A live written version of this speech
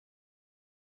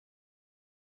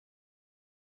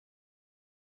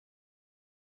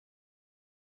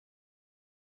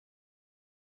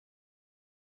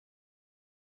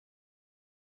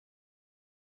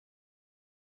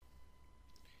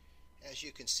As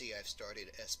you can see, I've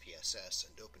started SPSS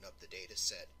and opened up the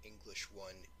dataset English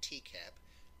 1 TCAP.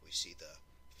 We see the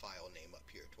file name up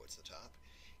here towards the top.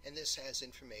 And this has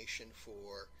information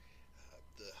for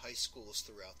the high schools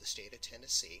throughout the state of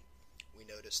Tennessee. We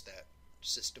notice that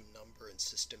system number and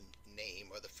system name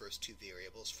are the first two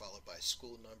variables, followed by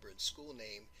school number and school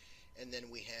name. And then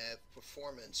we have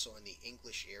performance on the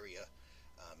English area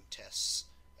tests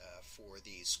for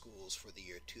these schools for the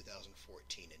year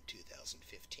 2014 and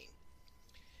 2015.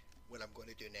 What I'm going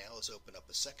to do now is open up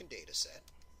a second data set,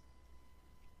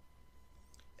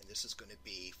 and this is going to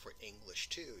be for English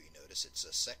 2. You notice it's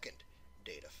a second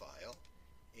data file,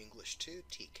 English 2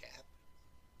 TCAP,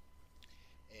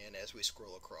 and as we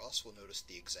scroll across we'll notice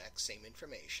the exact same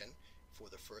information for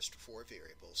the first four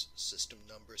variables: system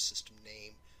number, system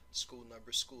name, school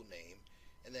number, school name,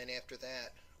 and then after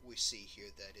that we see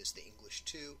here that is the English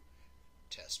 2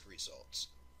 test results.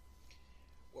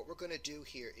 What we're going to do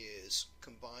here is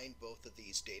combine both of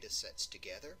these data sets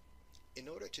together. In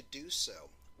order to do so,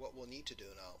 what we'll need to do,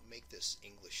 and I'll make this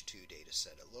English 2 data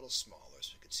set a little smaller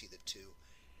so we can see the two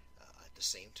at the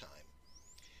same time,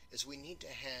 is we need to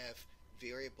have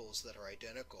variables that are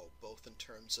identical both in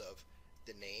terms of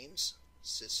the names,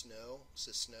 sysno,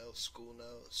 sysno,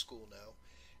 schoolno,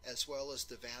 as well as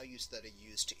the values that are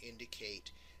used to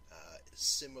indicate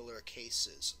similar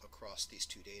cases across these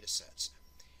two data sets.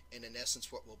 And in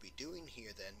essence, what we'll be doing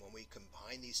here then, when we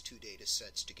combine these two data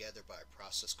sets together by a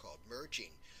process called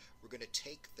merging, we're going to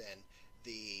take then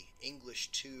the English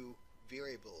 2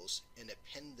 variables and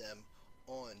append them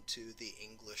onto the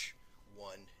English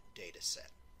 1 data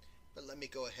set. But let me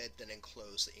go ahead then and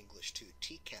close the English 2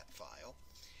 TCAP file,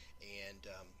 and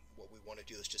what we want to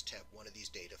do is just have one of these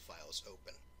data files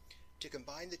open. To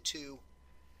combine the two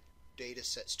data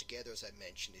sets together, as I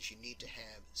mentioned, is you need to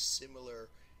have similar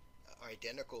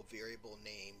identical variable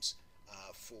names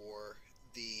for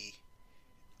the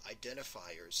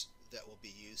identifiers that will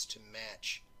be used to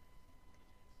match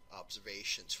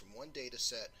observations from one data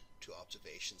set to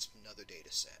observations from another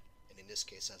data set. And in this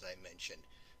case, as I mentioned,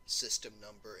 system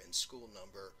number and school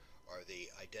number are the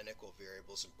identical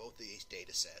variables in both of these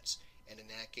data sets. And in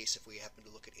that case, if we happen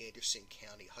to look at Anderson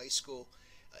County High School,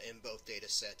 in both data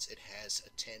sets it has a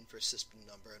 10 for system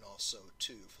number and also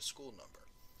 2 for school number.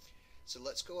 So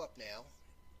let's go up now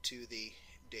to the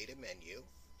data menu.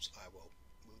 So I will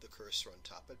move the cursor on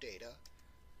top of data,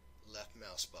 left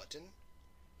mouse button,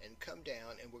 and come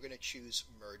down, and we're going to choose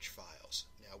merge files.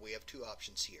 Now we have two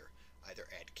options here: either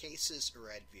add cases or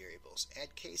add variables.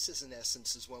 Add cases in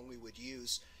essence is when we would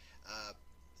use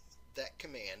that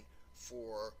command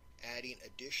for adding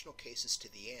additional cases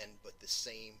to the end, but the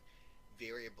same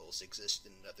variables exist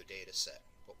in another data set.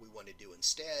 What we want to do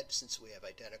instead, since we have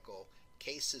identical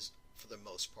cases for the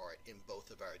most part in both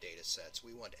of our data sets,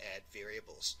 we want to add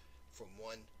variables from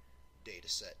one data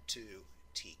set to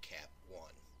TCAP 1,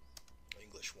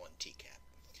 English 1 TCAP.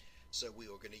 So we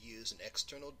are going to use an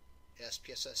external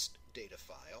SPSS data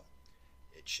file.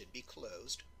 It should be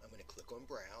closed. I'm going to click on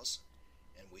Browse,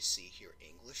 and we see here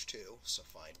English 2, so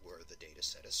find where the data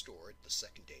set is stored, the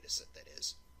second data set that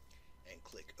is, and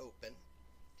click Open.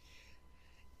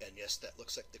 And yes, that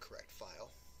looks like the correct file.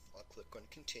 I'll click on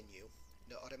Continue.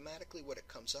 Now automatically what it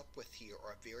comes up with here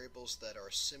are variables that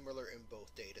are similar in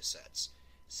both data sets: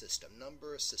 system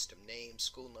number, system name,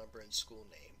 school number, and school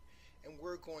name. And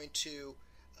we're going to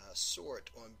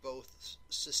sort on both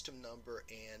system number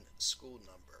and school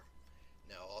number.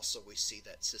 Now also we see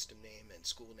that system name and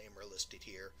school name are listed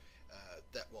here.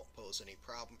 That won't pose any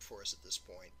problem for us at this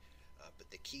point.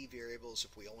 But the key variables,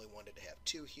 if we only wanted to have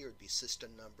two here, would be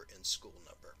system number and school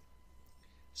number.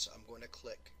 So I'm going to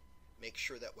click, make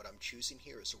sure that what I'm choosing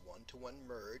here is a one-to-one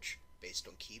merge based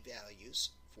on key values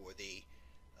for the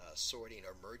sorting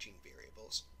or merging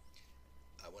variables.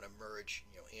 I want to merge,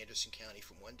 Anderson County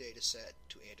from one data set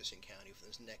to Anderson County from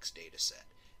this next data set,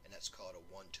 and that's called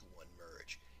a one-to-one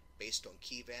merge based on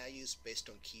key values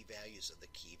of the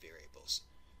key variables.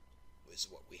 This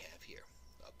is what we have here.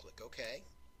 I'll click OK.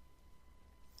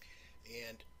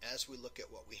 And as we look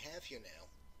at what we have here now,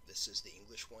 this is the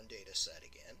English 1 data set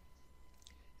again.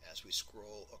 As we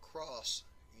scroll across,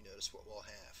 you notice what we'll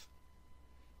have.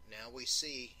 Now we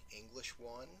see English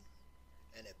 1,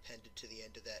 and appended to the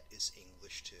end of that is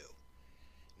English 2.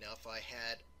 Now if I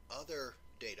had other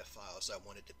data files I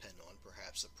wanted to depend on,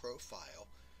 perhaps a profile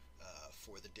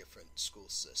for the different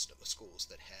schools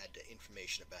that had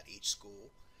information about each school,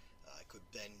 I could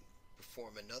then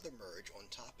perform another merge on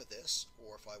top of this,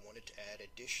 or if I wanted to add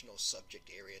additional subject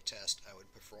area test, I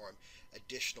would perform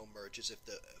additional merges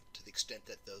to the extent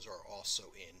that those are also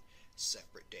in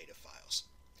separate data files.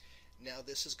 Now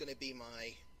this is going to be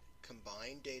my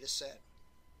combined data set.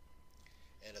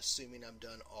 And assuming I'm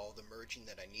done all the merging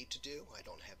that I need to do, I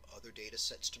don't have other data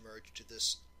sets to merge to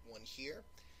this one here,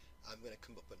 I'm going to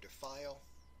come up under File,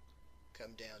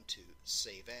 come down to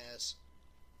Save As.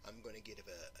 I'm going to give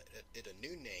it a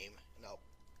new name, and I'll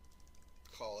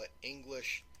call it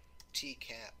English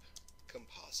TCAP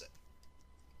Composite.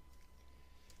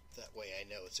 That way I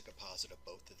know it's a composite of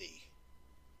both of the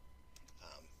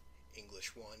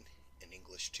English 1 and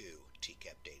English 2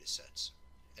 TCAP data sets.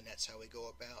 And that's how we go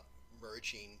about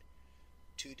merging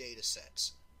two data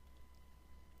sets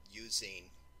using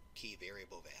key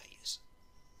variable values.